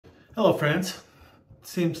Hello, friends.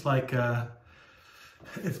 Seems like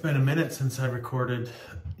it's been a minute since I recorded,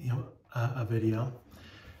 a video.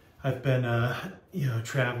 I've been,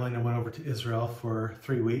 traveling. I went over to Israel for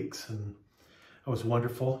 3 weeks, and it was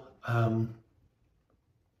wonderful. And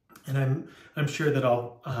I'm sure that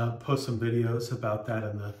I'll post some videos about that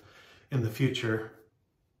in the future.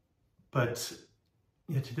 But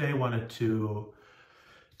today I wanted to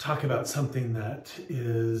talk about something that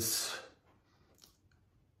is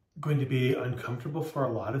going to be uncomfortable for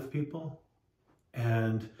a lot of people,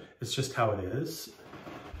 and it's just how it is.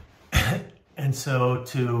 And so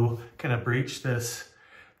to kind of breach this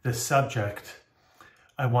subject,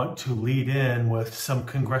 I want to lead in with some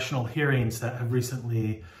congressional hearings that have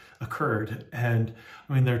recently occurred. And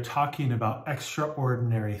I mean, they're talking about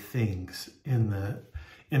extraordinary things in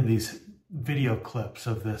these video clips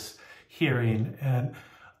of this hearing. And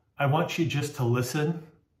I want you just to listen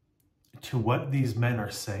to what these men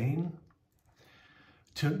are saying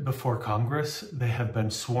before Congress. They have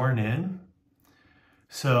been sworn in.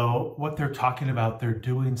 So what they're talking about, they're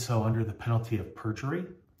doing so under the penalty of perjury.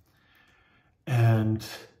 And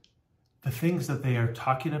the things that they are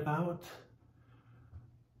talking about,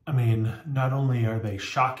 I mean, not only are they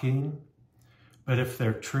shocking, but if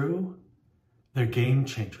they're true, they're game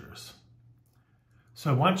changers.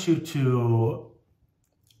 So I want you to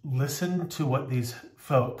listen to what these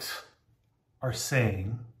folks are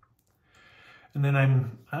saying, and then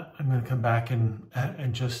I'm going to come back and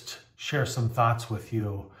just share some thoughts with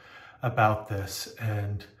you about this,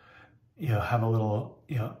 and have a little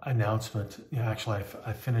announcement. Actually,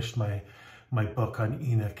 I finished my book on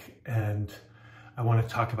Enoch, and I want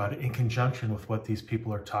to talk about it in conjunction with what these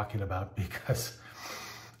people are talking about, because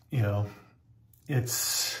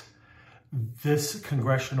it's this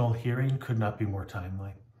congressional hearing could not be more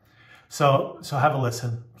timely. So have a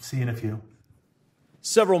listen. See you in a few.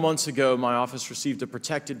 Several months ago, my office received a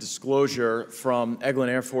protected disclosure from Eglin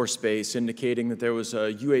Air Force Base indicating that there was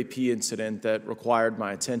a UAP incident that required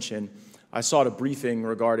my attention. I sought a briefing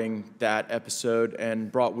regarding that episode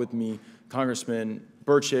and brought with me Congressman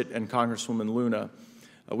Burchett and Congresswoman Luna.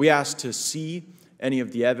 We asked to see any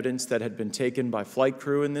of the evidence that had been taken by flight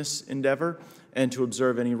crew in this endeavor, and to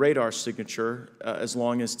observe any radar signature, as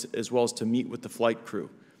well as to meet with the flight crew.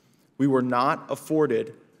 We were not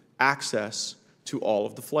afforded access to all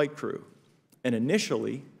of the flight crew. And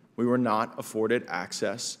initially, we were not afforded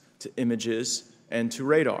access to images and to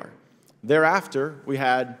radar. Thereafter, we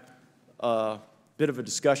had a bit of a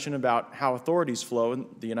discussion about how authorities flow in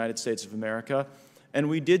the United States of America, and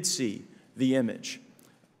we did see the image.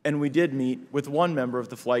 And we did meet with one member of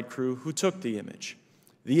the flight crew who took the image.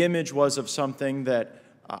 The image was of something that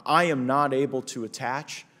I am not able to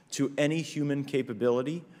attach to any human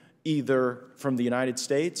capability, either from the United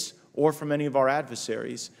States or from any of our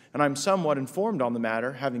adversaries. And I'm somewhat informed on the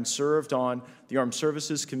matter, having served on the Armed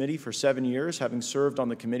Services Committee for 7 years, having served on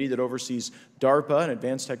the committee that oversees DARPA and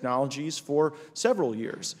advanced technologies for several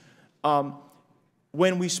years.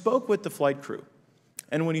 When we spoke with the flight crew,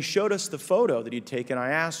 and when he showed us the photo that he'd taken,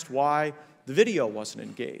 I asked why the video wasn't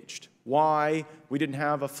engaged, why we didn't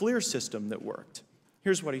have a FLIR system that worked.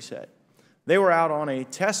 Here's what he said. They were out on a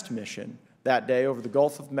test mission that day over the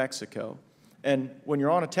Gulf of Mexico. And when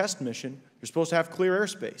you're on a test mission, you're supposed to have clear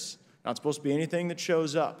airspace. Not supposed to be anything that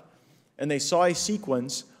shows up. And they saw a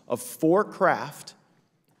sequence of 4 craft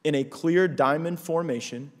in a clear diamond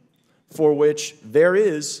formation for which there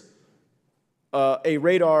is a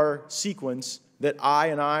radar sequence that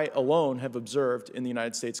I alone have observed in the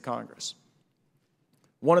United States Congress.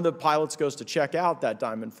 One of the pilots goes to check out that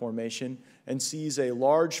diamond formation and sees a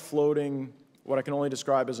large floating, what I can only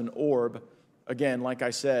describe as an orb. Again, like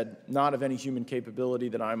I said, not of any human capability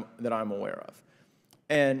that I'm aware of.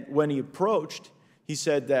 And when he approached, he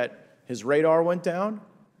said that his radar went down,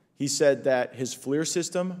 he said that his FLIR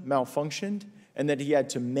system malfunctioned, and that he had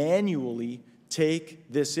to manually take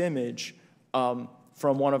this image from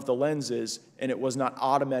one of the lenses, and it was not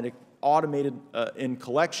automated in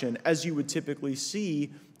collection, as you would typically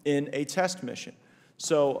see in a test mission.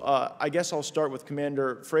 So I guess I'll start with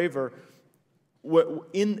Commander Fravor.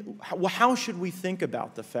 How should we think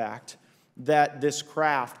about the fact that this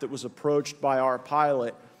craft that was approached by our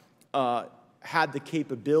pilot had the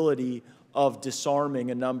capability of disarming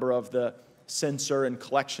a number of the sensor and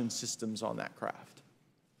collection systems on that craft?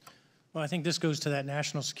 Well, I think this goes to that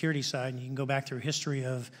national security side, and you can go back through history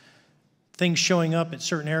of things showing up at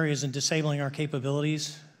certain areas and disabling our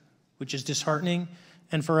capabilities, which is disheartening.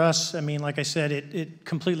 And for us, I mean, like I said, it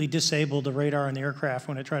completely disabled the radar on the aircraft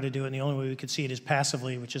when it tried to do it, and the only way we could see it is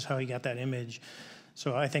passively, which is how he got that image.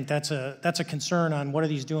 So I think that's a concern on what are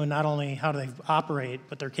these doing, not only how do they operate,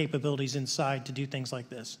 but their capabilities inside to do things like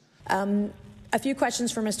this. A few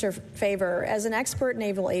questions for Mr. Favor. As an expert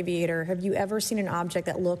naval aviator, have you ever seen an object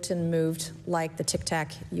that looked and moved like the Tic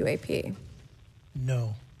Tac UAP?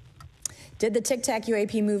 No. Did the Tic Tac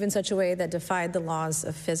UAP move in such a way that defied the laws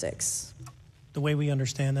of physics? The way we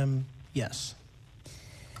understand them, yes.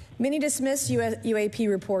 Many dismiss UAP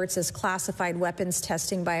reports as classified weapons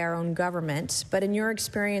testing by our own government, but in your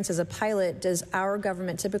experience as a pilot, does our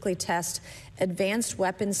government typically test advanced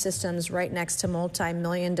weapon systems right next to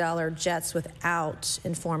multi-million-dollar jets without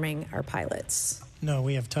informing our pilots? No,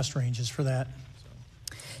 we have test ranges for that.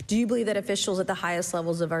 Do you believe that officials at the highest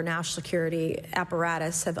levels of our national security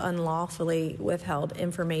apparatus have unlawfully withheld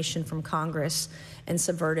information from Congress and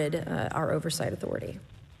subverted our oversight authority?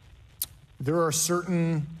 There are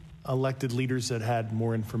certain elected leaders that had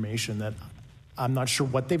more information that I'm not sure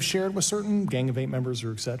what they've shared with certain Gang of Eight members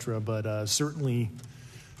or et cetera, but certainly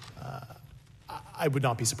I would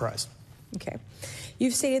not be surprised. Okay.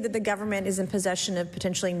 You've stated that the government is in possession of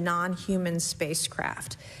potentially non-human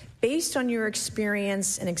spacecraft. Based on your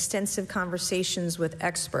experience and extensive conversations with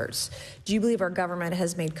experts, do you believe our government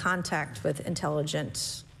has made contact with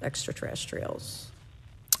intelligent extraterrestrials?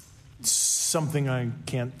 Something I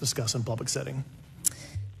can't discuss in public setting.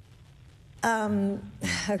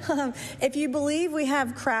 If you believe we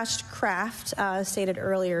have crashed craft, stated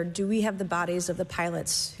earlier, do we have the bodies of the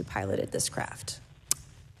pilots who piloted this craft?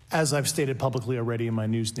 As I've stated publicly already in my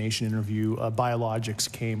News Nation interview,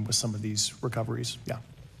 biologics came with some of these recoveries, yeah.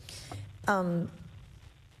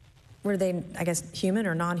 Were they, I guess, human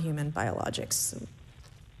or non-human biologics?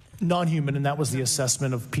 Non-human, and that was the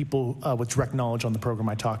assessment of people with direct knowledge on the program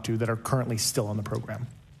I talked to that are currently still on the program.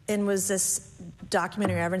 And was this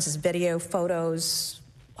documentary evidence, this video, photos,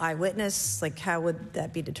 eyewitness? Like, how would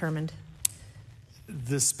that be determined?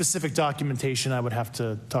 The specific documentation I would have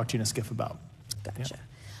to talk to you in a skiff about. Gotcha.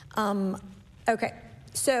 Yeah. Okay.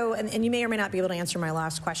 So, and you may or may not be able to answer my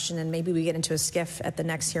last question, and maybe we get into a skiff at the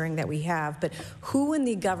next hearing that we have, but who in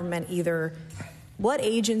the government, either what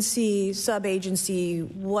agency, sub-agency,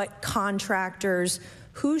 what contractors,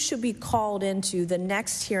 who should be called into the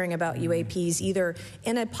next hearing about UAPs, either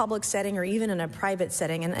in a public setting or even in a private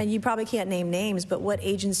setting? And you probably can't name names, but what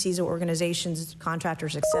agencies or organizations,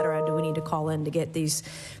 contractors, et cetera, do we need to call in to get these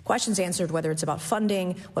questions answered, whether it's about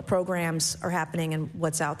funding, what programs are happening, and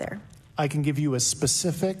what's out there? I can give you a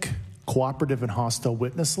specific cooperative and hostile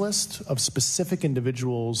witness list of specific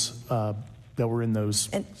individuals that were in those.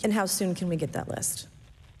 And how soon can we get that list?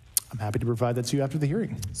 I'm happy to provide that to you after the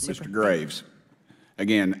hearing. Super. Mr. Graves,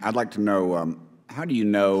 again, I'd like to know, how do you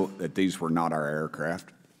know that these were not our aircraft?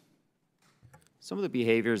 Some of the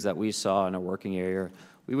behaviors that we saw in a working area,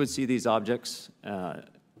 we would see these objects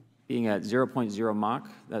being at 0.0 Mach,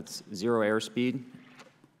 that's zero airspeed,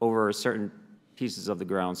 over certain pieces of the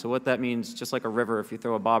ground. So what that means, just like a river, if you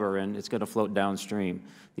throw a bobber in, it's going to float downstream.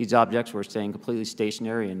 These objects were staying completely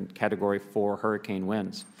stationary in Category 4 hurricane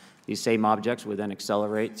winds. These same objects would then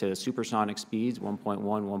accelerate to supersonic speeds, 1.1,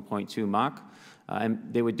 1.2 Mach, and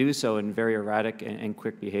they would do so in very erratic and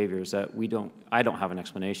quick behaviors that I don't have an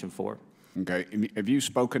explanation for. Okay. Have you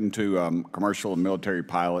spoken to commercial and military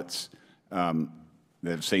pilots that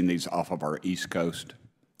have seen these off of our East Coast?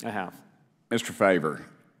 I have. Mr. Favor,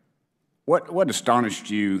 what astonished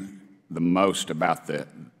you the most about the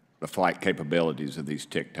flight capabilities of these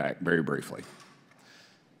Tic Tac, very briefly?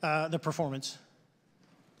 The performance,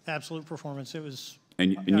 absolute performance. It was.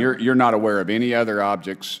 And you're not aware of any other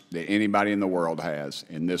objects that anybody in the world has,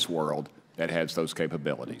 in this world, that has those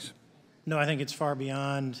capabilities? No, I think it's far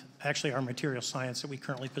beyond actually our material science that we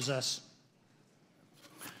currently possess.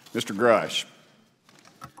 Mr. Grush,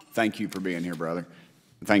 thank you for being here, brother.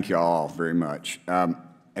 Thank you all very much.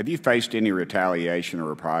 Have you faced any retaliation or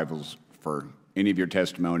reprisals for any of your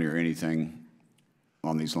testimony or anything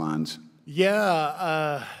on these lines?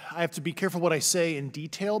 Yeah, I have to be careful what I say in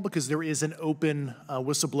detail because there is an open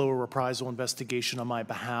whistleblower reprisal investigation on my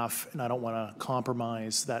behalf, and I don't want to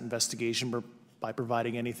compromise that investigation by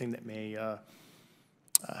providing anything that may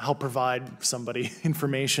help provide somebody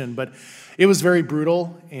information. But it was very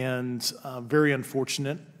brutal and very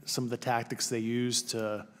unfortunate, some of the tactics they used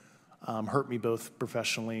to hurt me both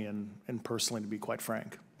professionally and personally, to be quite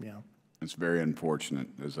frank. Yeah. It's very unfortunate,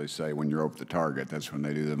 as they say, when you're over the target, that's when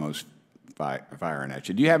they do the most firing at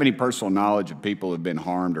you. Do you have any personal knowledge of people who have been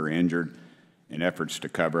harmed or injured in efforts to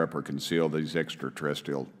cover up or conceal these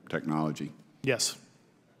extraterrestrial technology? Yes.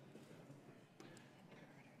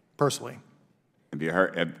 Personally.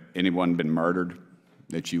 Have anyone been murdered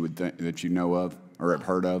that you would that you know of, or have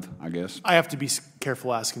heard of, I guess? I have to be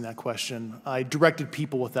careful asking that question. I directed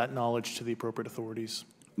people with that knowledge to the appropriate authorities.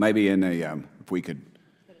 Maybe in a, if we could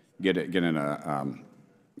get in a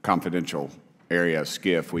confidential area,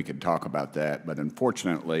 SCIF, we could talk about that. But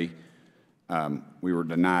unfortunately, we were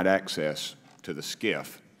denied access to the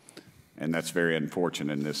SCIF, and that's very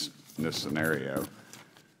unfortunate in this scenario.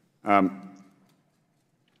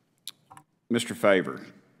 Mr. Favor,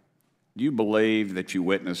 do you believe that you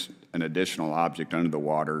witnessed an additional object under the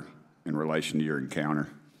water in relation to your encounter?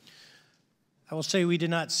 I will say we did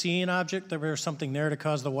not see an object. There was something there to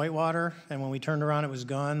cause the whitewater, and when we turned around, it was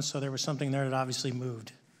gone, so there was something there that obviously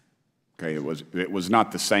moved. Okay, it was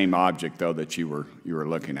not the same object, though, that you were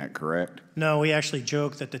looking at, correct? No, we actually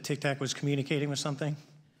joked that the Tic Tac was communicating with something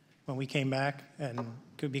when we came back, and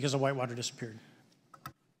because the whitewater disappeared.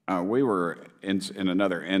 We were, in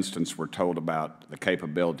another instance, we're told about the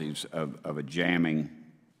capabilities of a jamming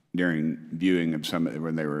during viewing of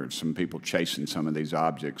when there were some people chasing some of these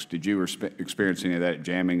objects. Did you experience any of that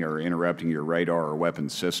jamming or interrupting your radar or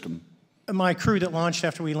weapons system? My crew that launched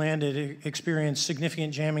after we landed experienced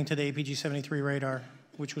significant jamming to the APG-73 radar,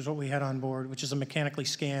 which was what we had on board, which is a mechanically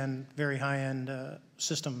scanned, very high-end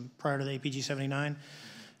system prior to the APG-79.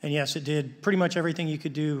 And yes, it did pretty much everything you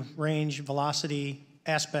could do, range, velocity,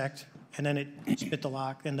 aspect, and then it spit the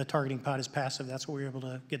lock, and the targeting pod is passive. That's what we were able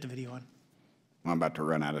to get the video on. I'm about to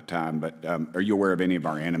run out of time, but are you aware of any of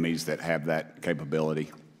our enemies that have that capability?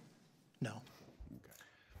 No.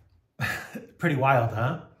 Okay. Pretty wild,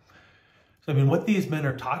 huh? So, I mean, what these men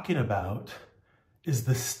are talking about is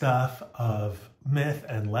the stuff of myth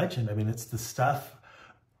and legend. I mean, it's the stuff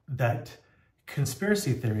that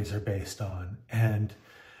conspiracy theories are based on. And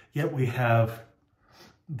yet we have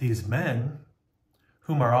these men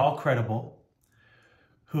whom are all credible,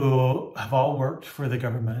 who have all worked for the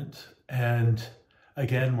government, and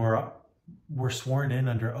again, were sworn in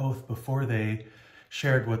under oath before they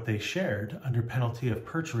shared what they shared under penalty of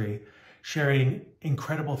perjury, sharing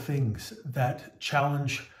incredible things that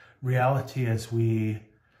challenge reality as we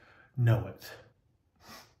know it.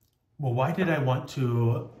 Well, why did I want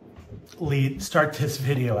to start this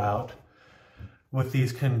video out with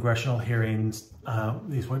these congressional hearings,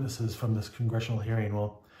 these witnesses from this congressional hearing?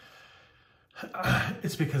 Well,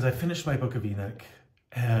 it's because I finished my book of Enoch,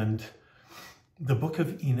 and the book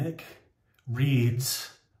of Enoch reads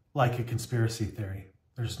like a conspiracy theory.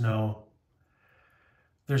 There's no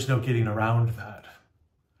getting around that.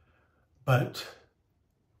 But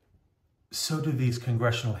so do these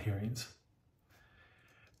congressional hearings.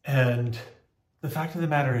 And the fact of the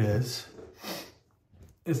matter is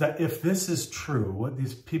that if this is true, what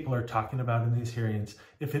these people are talking about in these hearings,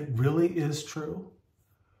 if it really is true,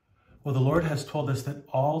 well, the Lord has told us that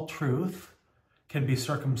all truth can be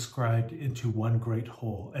circumscribed into one great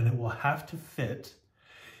whole, and it will have to fit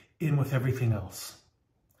in with everything else.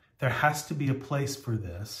 There has to be a place for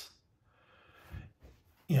this,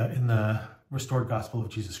 in the restored gospel of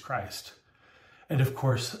Jesus Christ. And of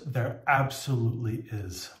course, there absolutely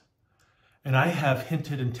is. And I have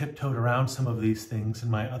hinted and tiptoed around some of these things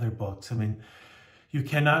in my other books. I mean, you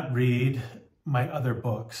cannot read my other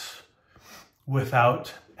books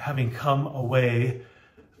without having come away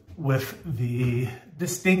with the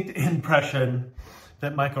distinct impression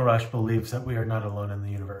that Michael Rush believes that we are not alone in the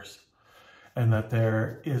universe and that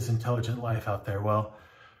there is intelligent life out there. Well,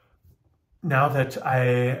 now that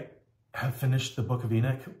I have finished the book of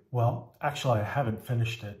Enoch, well, actually, I haven't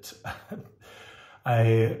finished it.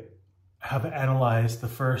 I have analyzed the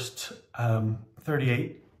first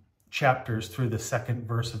 38 chapters through the second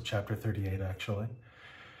verse of chapter 38, actually.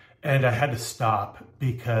 And I had to stop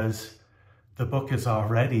because the book is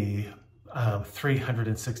already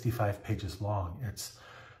 365 pages long. It's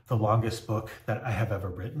the longest book that I have ever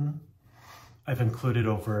written. I've included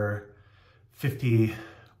over 50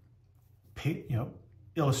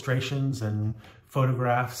 illustrations and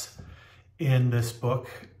photographs in this book.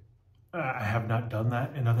 I have not done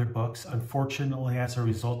that in other books. Unfortunately, as a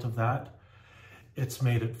result of that, it's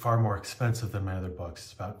made it far more expensive than my other books.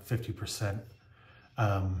 It's about 50%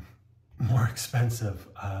 more expensive.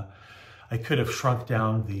 I could have shrunk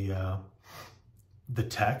down the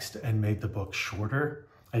text and made the book shorter.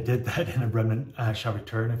 I did that in A Remnant Shall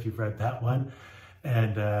Return, if you've read that one.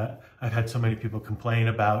 And I've had so many people complain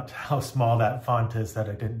about how small that font is that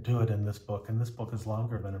I didn't do it in this book. And this book is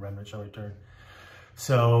longer than A Remnant Shall Return.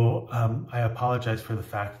 So I apologize for the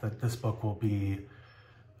fact that this book will be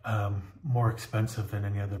more expensive than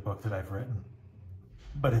any other book that I've written.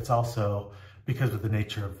 But it's also because of the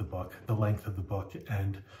nature of the book, the length of the book,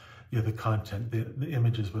 and the content, the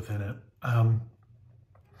images within it.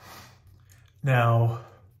 Now,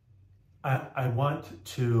 I want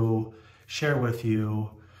to share with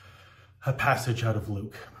you a passage out of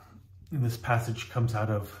Luke. And this passage comes out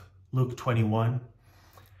of Luke 21.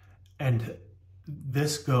 And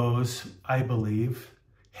this goes, I believe,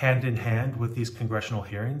 hand in hand with these congressional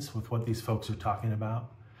hearings, with what these folks are talking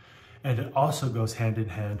about. And it also goes hand in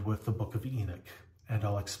hand with the book of Enoch. And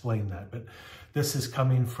I'll explain that. But this is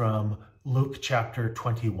coming from Luke chapter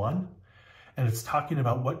 21. And it's talking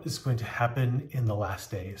about what is going to happen in the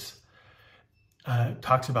last days. It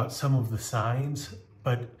talks about some of the signs,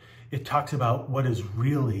 but it talks about what is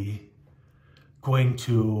really going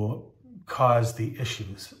to cause the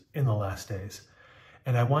issues in the last days.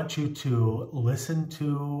 And I want you to listen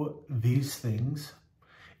to these things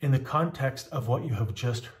in the context of what you have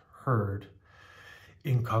just heard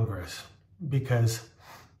in Congress, because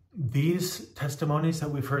these testimonies that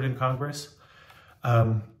we've heard in Congress,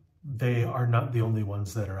 they are not the only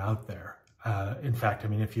ones that are out there. In fact, I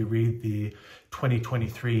mean, if you read the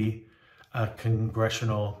 2023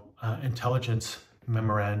 Congressional Intelligence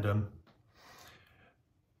Memorandum,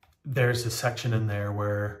 there's a section in there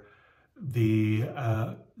where the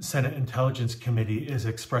Senate Intelligence Committee is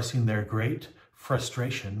expressing their great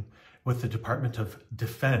frustration with the Department of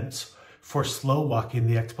Defense for slow-walking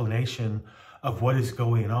the explanation of what is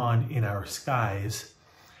going on in our skies.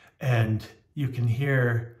 And you can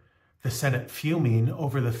hear the Senate fuming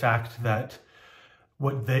over the fact that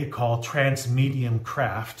what they call transmedium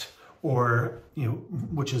craft, or,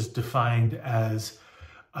 which is defined as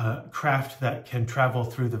craft that can travel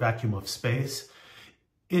through the vacuum of space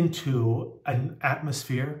into an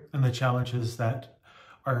atmosphere, and the challenges that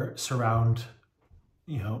are surround,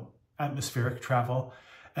 atmospheric travel,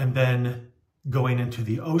 and then going into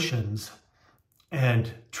the oceans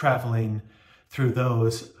and traveling through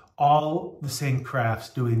those, all the same crafts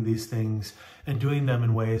doing these things and doing them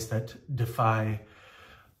in ways that defy,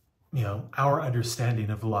 our understanding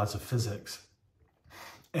of the laws of physics.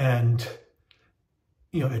 And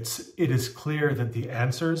it is clear that the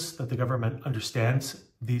answers, that the government understands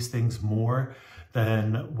these things more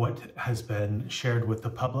than what has been shared with the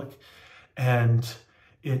public. And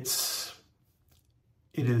it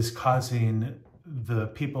is causing the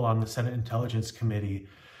people on the Senate Intelligence Committee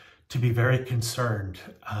to be very concerned.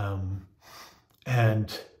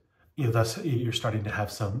 And thus you're starting to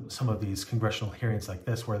have some of these congressional hearings like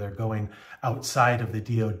this, where they're going outside of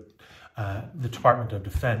the Department of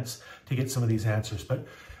Defense to get some of these answers. But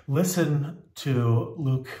listen to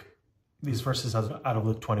Luke, these verses out of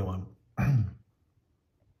Luke 21.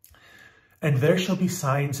 And there shall be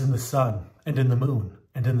signs in the sun and in the moon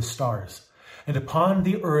and in the stars, and upon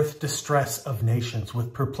the earth distress of nations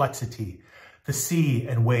with perplexity, the sea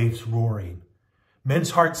and waves roaring,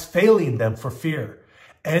 men's hearts failing them for fear,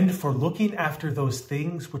 and for looking after those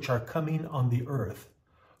things which are coming on the earth,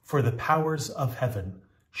 for the powers of heaven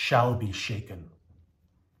shall be shaken.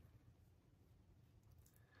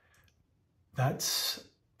 That's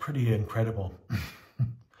pretty incredible,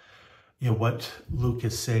 what Luke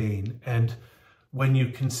is saying. And when you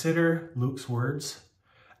consider Luke's words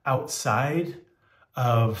outside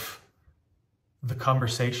of the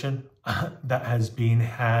conversation that has been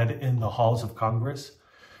had in the halls of Congress,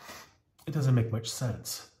 it doesn't make much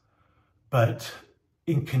sense. But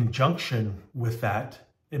in conjunction with that,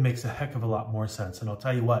 it makes a heck of a lot more sense. And I'll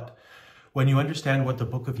tell you what, when you understand what the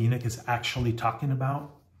book of Enoch is actually talking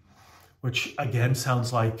about, which again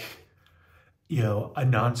sounds like, a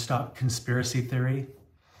nonstop conspiracy theory,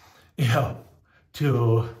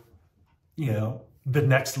 to, the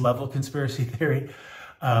next level conspiracy theory.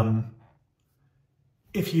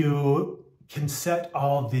 If you can set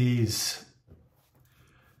all these,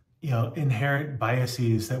 inherent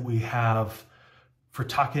biases that we have for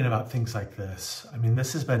talking about things like this, I mean,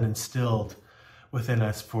 this has been instilled within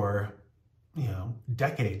us for,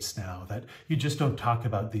 decades now, that you just don't talk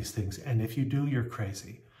about these things. And if you do, you're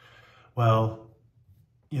crazy. Well,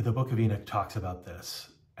 the book of Enoch talks about this.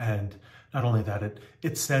 And not only that,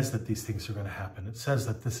 it says that these things are going to happen. It says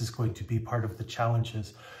that this is going to be part of the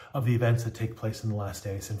challenges of the events that take place in the last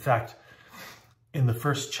days. In fact, in the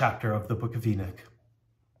first chapter of the book of Enoch,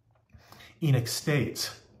 Enoch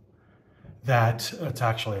states that, it's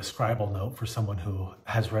actually a scribal note for someone who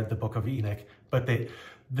has read the book of Enoch, but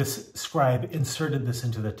this scribe inserted this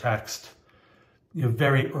into the text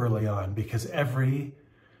very early on, because every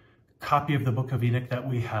copy of the book of Enoch that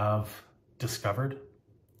we have discovered,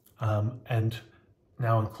 and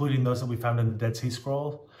now including those that we found in the Dead Sea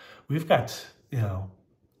Scroll, we've got,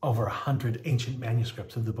 over 100 ancient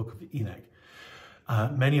manuscripts of the book of Enoch.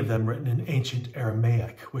 Many of them written in ancient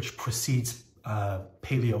Aramaic, which precedes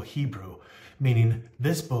Paleo-Hebrew, meaning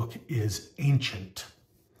this book is ancient.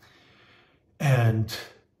 And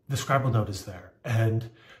the scribal note is there. And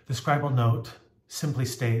the scribal note simply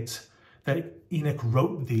states that Enoch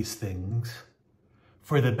wrote these things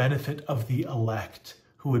for the benefit of the elect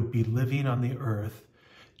who would be living on the earth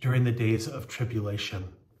during the days of tribulation,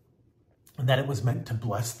 and that it was meant to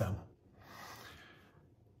bless them.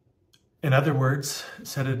 In other words,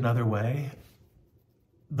 said it another way,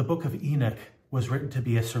 the book of Enoch was written to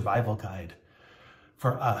be a survival guide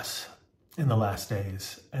for us in the last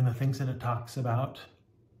days, and the things that it talks about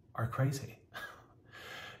are crazy.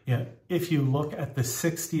 Yeah, if you look at the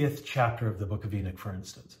 60th chapter of the book of Enoch, for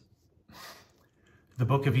instance, the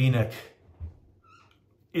book of Enoch,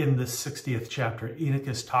 in the 60th chapter, Enoch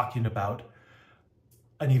is talking about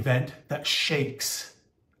an event that shakes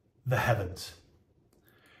the heavens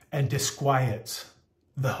and disquiets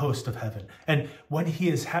the host of heaven. And when he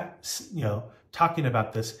is talking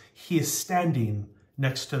about this, he is standing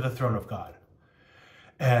next to the throne of God.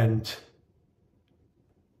 And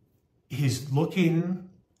he's looking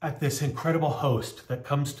at this incredible host that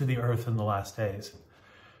comes to the earth in the last days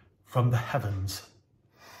from the heavens.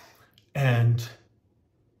 And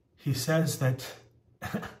he says that,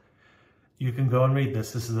 you can go and read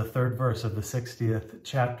this. This is the 3rd verse of the 60th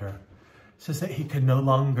chapter. It says that he can no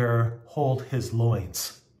longer hold his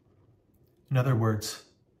loins. In other words,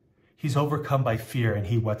 he's overcome by fear and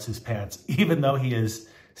he wets his pants, even though he is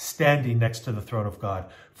standing next to the throne of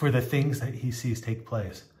God for the things that he sees take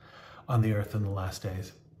place on the earth in the last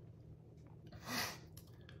days.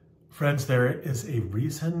 Friends, there is a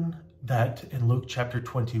reason that in Luke chapter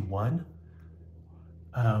 21,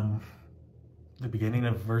 the beginning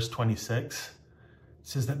of verse 26,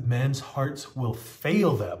 says that men's hearts will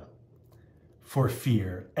fail them for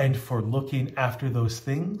fear and for looking after those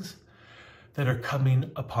things that are coming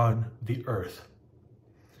upon the earth.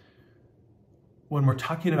 When we're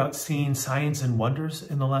talking about seeing signs and wonders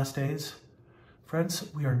in the last days, friends,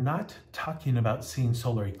 we are not talking about seeing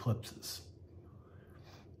solar eclipses.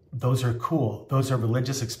 Those are cool. Those are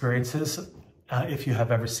religious experiences. If you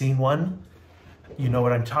have ever seen one, you know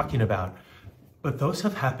what I'm talking about. But those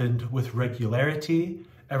have happened with regularity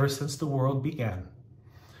ever since the world began.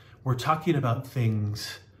 We're talking about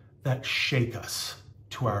things that shake us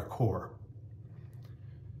to our core.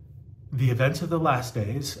 The events of the last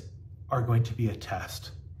days are going to be a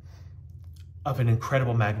test of an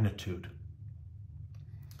incredible magnitude.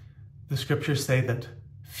 The scriptures say that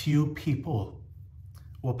few people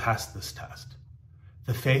will pass this test.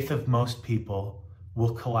 The faith of most people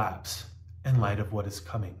will collapse in light of what is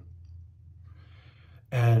coming.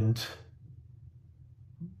 And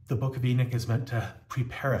the book of Enoch is meant to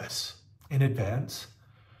prepare us in advance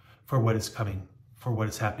for what is coming, for what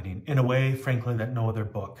is happening, in a way, frankly, that no other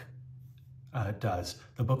book does.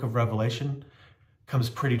 The book of Revelation comes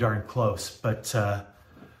pretty darn close, but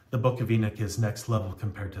the book of Enoch is next level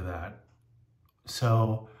compared to that.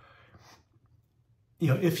 So,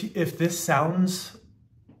 if this sounds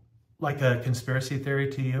like a conspiracy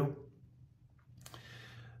theory to you,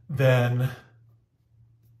 then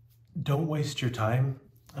don't waste your time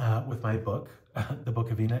with my book, the Book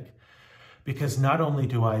of Enoch, because not only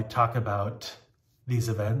do I talk about these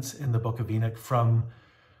events in the Book of Enoch from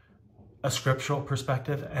a scriptural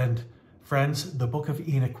perspective, and friends, the Book of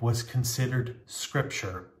Enoch was considered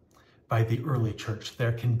scripture by the early church.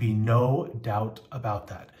 There can be no doubt about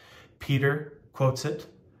that. Peter quotes it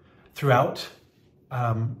throughout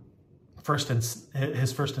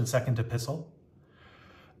his first and second epistle.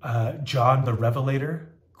 John the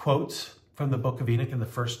Revelator quotes from the Book of Enoch in the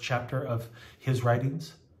first chapter of his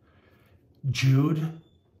writings. Jude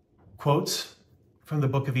quotes from the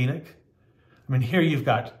Book of Enoch. I mean, here you've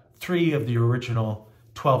got 3 of the original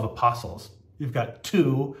 12 apostles. You've got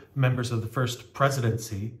 2 members of the first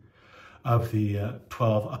presidency of the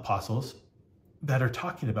 12 apostles that are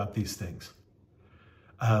talking about these things.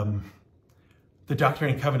 The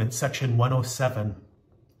Doctrine and Covenants, section 107,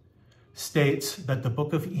 states that the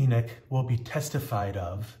Book of Enoch will be testified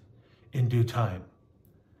of in due time.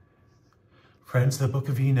 Friends, the Book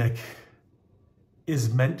of Enoch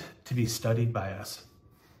is meant to be studied by us.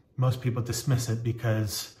 Most people dismiss it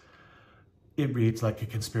because it reads like a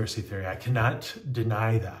conspiracy theory. I cannot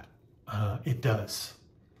deny that. It does.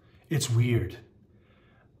 It's weird.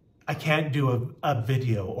 I can't do a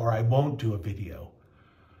video, or I won't do a video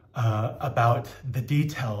about the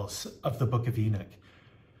details of the Book of Enoch,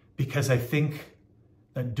 because I think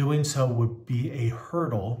that doing so would be a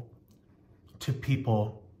hurdle to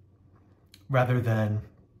people rather than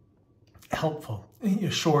helpful.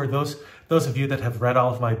 Sure, those of you that have read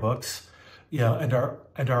all of my books, and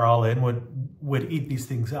are all in would eat these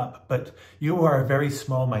things up, but you are a very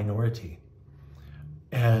small minority.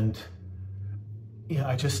 And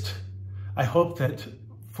I hope that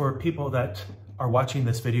for people that are watching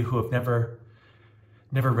this video who have never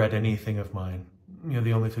read anything of mine,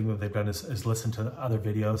 the only thing that they've done is listen to other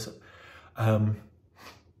videos. The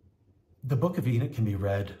Book of Enoch can be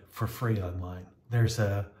read for free online. There's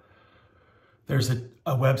a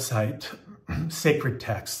website,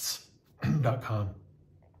 sacredtexts.com,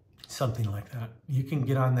 something like that. You can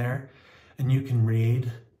get on there and you can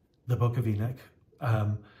read the Book of Enoch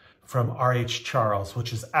from R.H. Charles,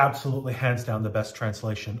 which is absolutely hands down the best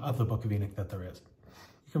translation of the Book of Enoch that there is.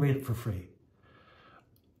 You can read it for free.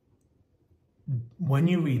 When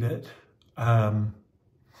you read it, I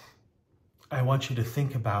want you to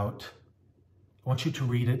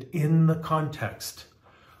read it in the context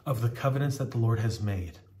of the covenants that the Lord has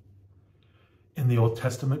made in the Old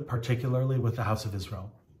Testament, particularly with the house of Israel.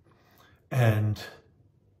 And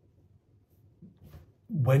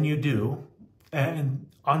when you do, and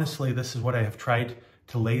honestly, this is what I have tried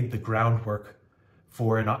to lay the groundwork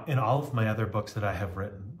for in all of my other books that I have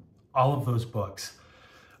written. All of those books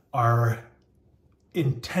are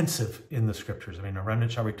intensive in the scriptures. I mean, A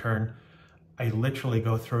Remnant Shall Return, I literally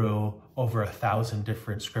go through over 1,000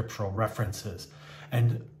 different scriptural references.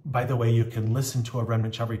 And by the way, you can listen to A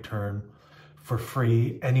Remnant Shall Return for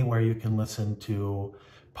free anywhere you can listen to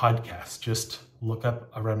podcasts. Just look up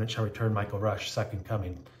A Remnant Shall Return, Michael Rush, Second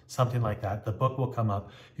Coming, something like that. The book will come up.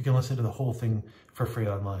 You can listen to the whole thing for free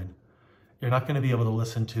online. You're not going to be able to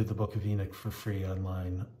listen to the Book of Enoch for free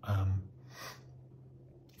online.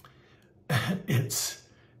 It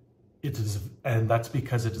is, and that's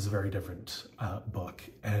because it is a very different book.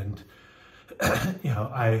 And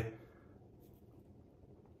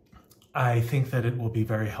I think that it will be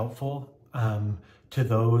very helpful to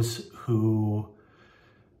those who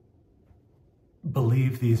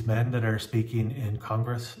believe these men that are speaking in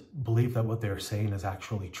Congress, believe that what they're saying is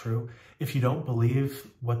actually true. If you don't believe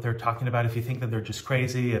what they're talking about, if you think that they're just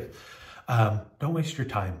crazy, don't waste your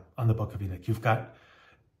time on the Book of Enoch.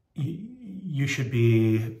 You should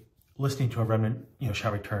be listening to A Remnant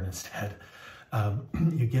Shall Return instead.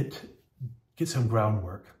 You get some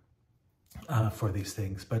groundwork for these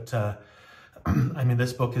things. But I mean,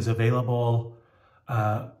 this book is available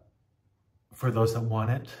for those that want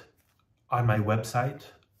it on my website,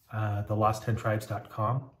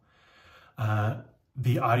 thelost10tribes.com.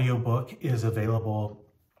 The audiobook is available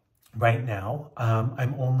right now.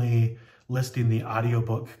 I'm only listing the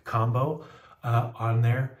audiobook combo on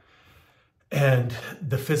there. And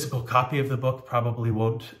the physical copy of the book probably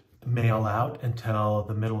won't mail out until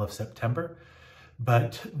the middle of September.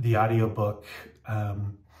 But the audiobook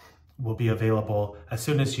will be available as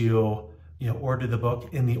soon as you order the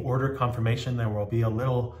book. In the order confirmation, there will be a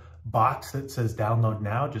little box that says download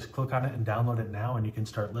now. Just click on it and download it now, and you can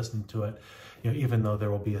start listening to it, even though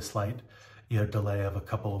there will be a slight delay of a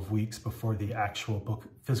couple of weeks before the actual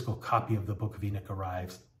physical copy of the Book of Enoch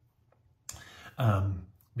arrives,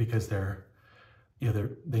 because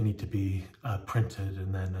they need to be printed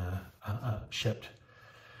and then shipped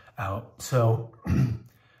out. So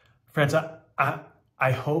friends,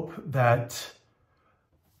 I hope that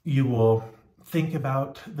you will think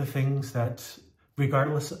about the things that,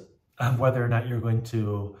 regardless of whether or not you're going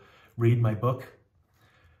to read my book,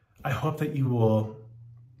 I hope that you will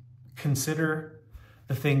consider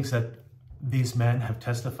the things that these men have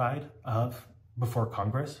testified of before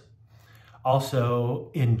Congress. Also,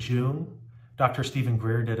 in June, Dr. Stephen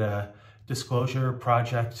Greer did a disclosure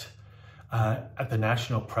project at the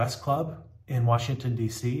National Press Club in Washington,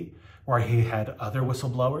 D.C., where he had other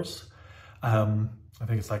whistleblowers. I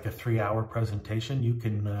think it's like a 3-hour presentation. You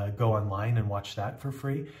can go online and watch that for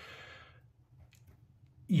free.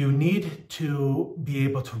 You need to be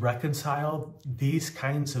able to reconcile these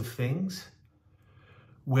kinds of things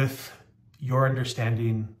with your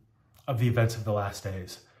understanding of the events of the last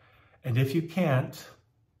days. And if you can't,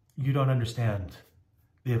 you don't understand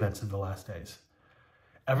the events of the last days.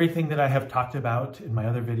 Everything that I have talked about in my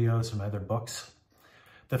other videos and my other books,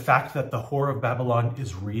 the fact that the whore of Babylon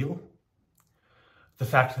is real, the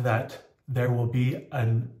fact that there will be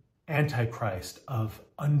an antichrist of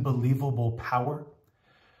unbelievable power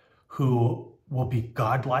who will be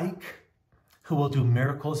godlike, who will do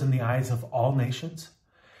miracles in the eyes of all nations,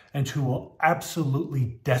 and who will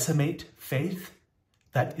absolutely decimate faith,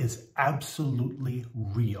 that is absolutely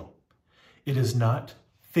real. It is not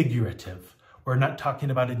figurative. We're not talking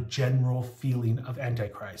about a general feeling of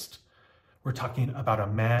Antichrist. We're talking about a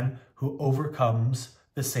man who overcomes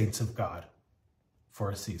the saints of God for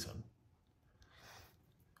a season.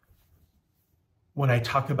 When I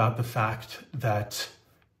talk about the fact that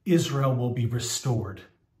Israel will be restored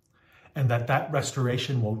and that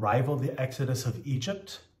restoration will rival the exodus of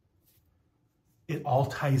Egypt, it all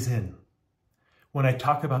ties in. When I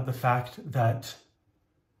talk about the fact that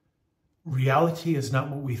reality is not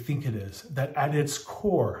what we think it is, that at its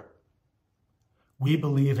core, we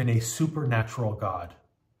believe in a supernatural God,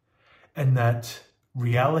 and that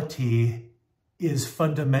reality is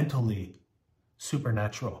fundamentally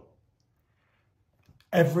supernatural.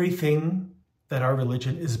 Everything that our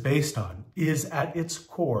religion is based on is at its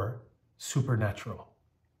core supernatural.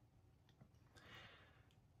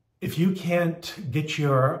 If you can't get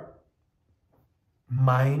your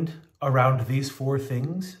mind around these four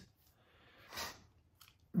things,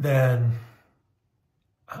 then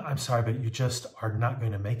I'm sorry, but you just are not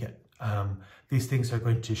going to make it. These things are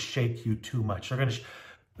going to shake you too much.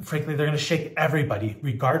 Frankly, they're going to shake everybody,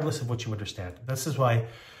 regardless of what you understand. This is why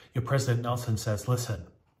your President Nelson says, listen,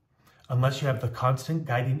 unless you have the constant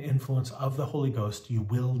guiding influence of the Holy Ghost, you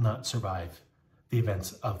will not survive the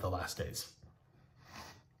events of the last days.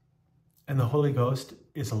 And the Holy Ghost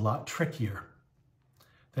is a lot trickier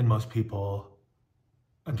than most people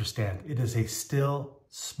understand. It is a still,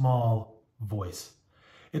 small voice.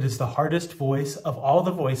 It is the hardest voice of all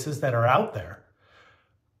the voices that are out there.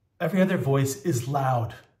 Every other voice is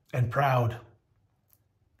loud and proud.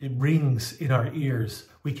 It rings in our ears.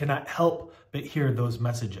 We cannot help but hear those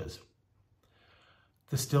messages.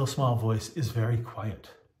 The still, small voice is very quiet.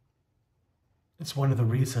 It's one of the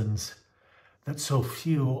reasons that so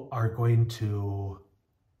few are going to,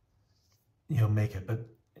 make it. But,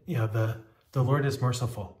 the Lord is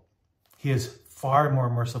merciful. He is far more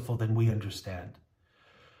merciful than we understand,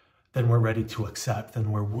 than we're ready to accept,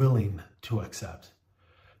 than we're willing to accept.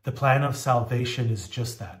 The plan of salvation is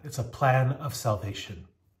just that. It's a plan of salvation.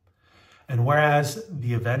 And whereas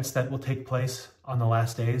the events that will take place on the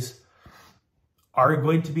last days are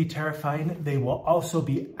going to be terrifying, they will also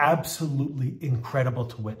be absolutely incredible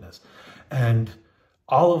to witness. And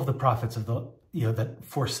all of the prophets of that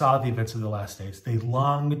foresaw the events of the last days, they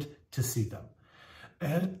longed to see them.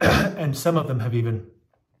 And some of them have even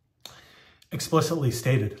explicitly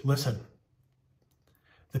stated, listen,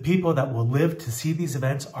 the people that will live to see these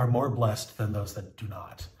events are more blessed than those that do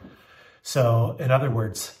not. So, in other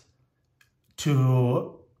words,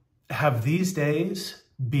 to have these days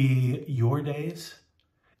be your days,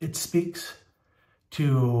 it speaks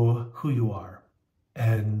to who you are.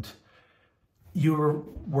 And you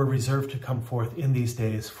were reserved to come forth in these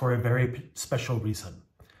days for a very special reason.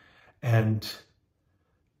 And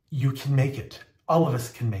you can make it. All of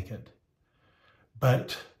us can make it.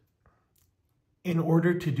 But in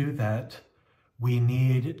order to do that, we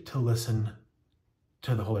need to listen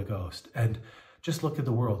to the Holy Ghost. And just look at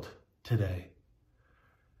the world today.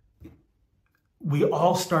 We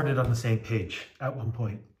all started on the same page at one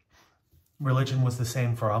point. Religion was the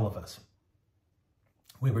same for all of us.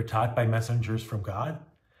 We were taught by messengers from God,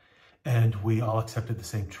 and we all accepted the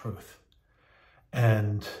same truth.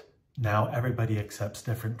 And now everybody accepts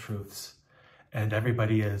different truths, and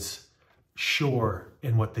everybody is sure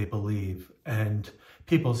in what they believe, and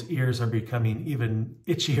people's ears are becoming even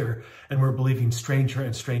itchier, and we're believing stranger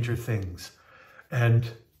and stranger things.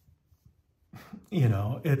 And,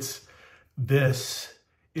 this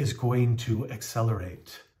is going to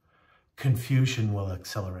accelerate. Confusion will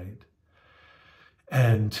accelerate.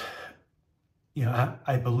 And, I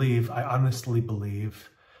honestly believe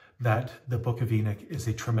that the Book of Enoch is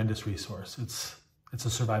a tremendous resource. It's a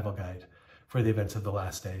survival guide for the events of the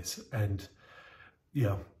last days. And,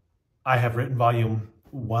 I have written volume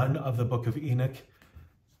 1 of the Book of Enoch,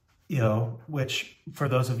 which for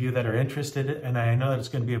those of you that are interested, and I know that it's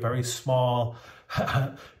going to be a very small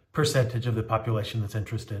percentage of the population that's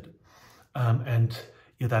interested.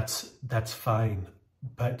 That's fine.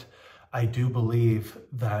 But I do believe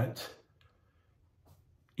that,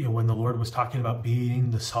 when the Lord was talking about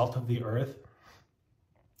being the salt of the earth,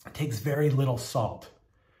 it takes very little salt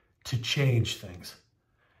to change things.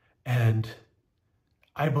 And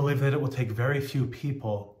I believe that it will take very few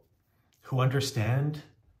people who understand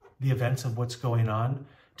the events of what's going on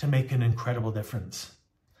to make an incredible difference.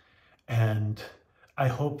 And I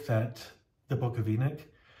hope that the Book of Enoch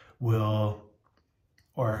will,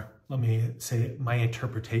 or let me say my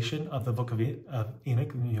interpretation of the Book of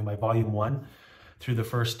Enoch, my volume 1 through the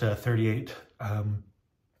first 38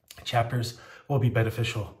 chapters will be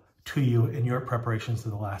beneficial to you in your preparations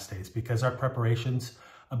of the last days, because our preparations,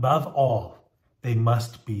 above all, they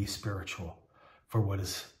must be spiritual for what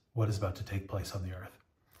is about to take place on the earth.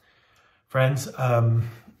 Friends,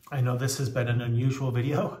 I know this has been an unusual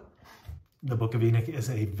video. The Book of Enoch is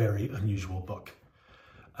a very unusual book.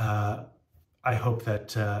 I hope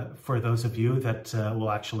that for those of you that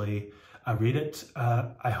will actually read it,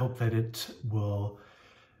 I hope that it will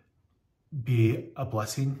be a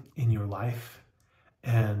blessing in your life.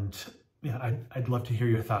 And yeah, I'd love to hear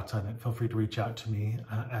your thoughts on it. Feel free to reach out to me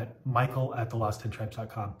at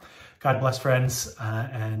michael@thelostandtribes.com. God bless, friends,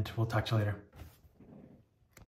 and we'll talk to you later.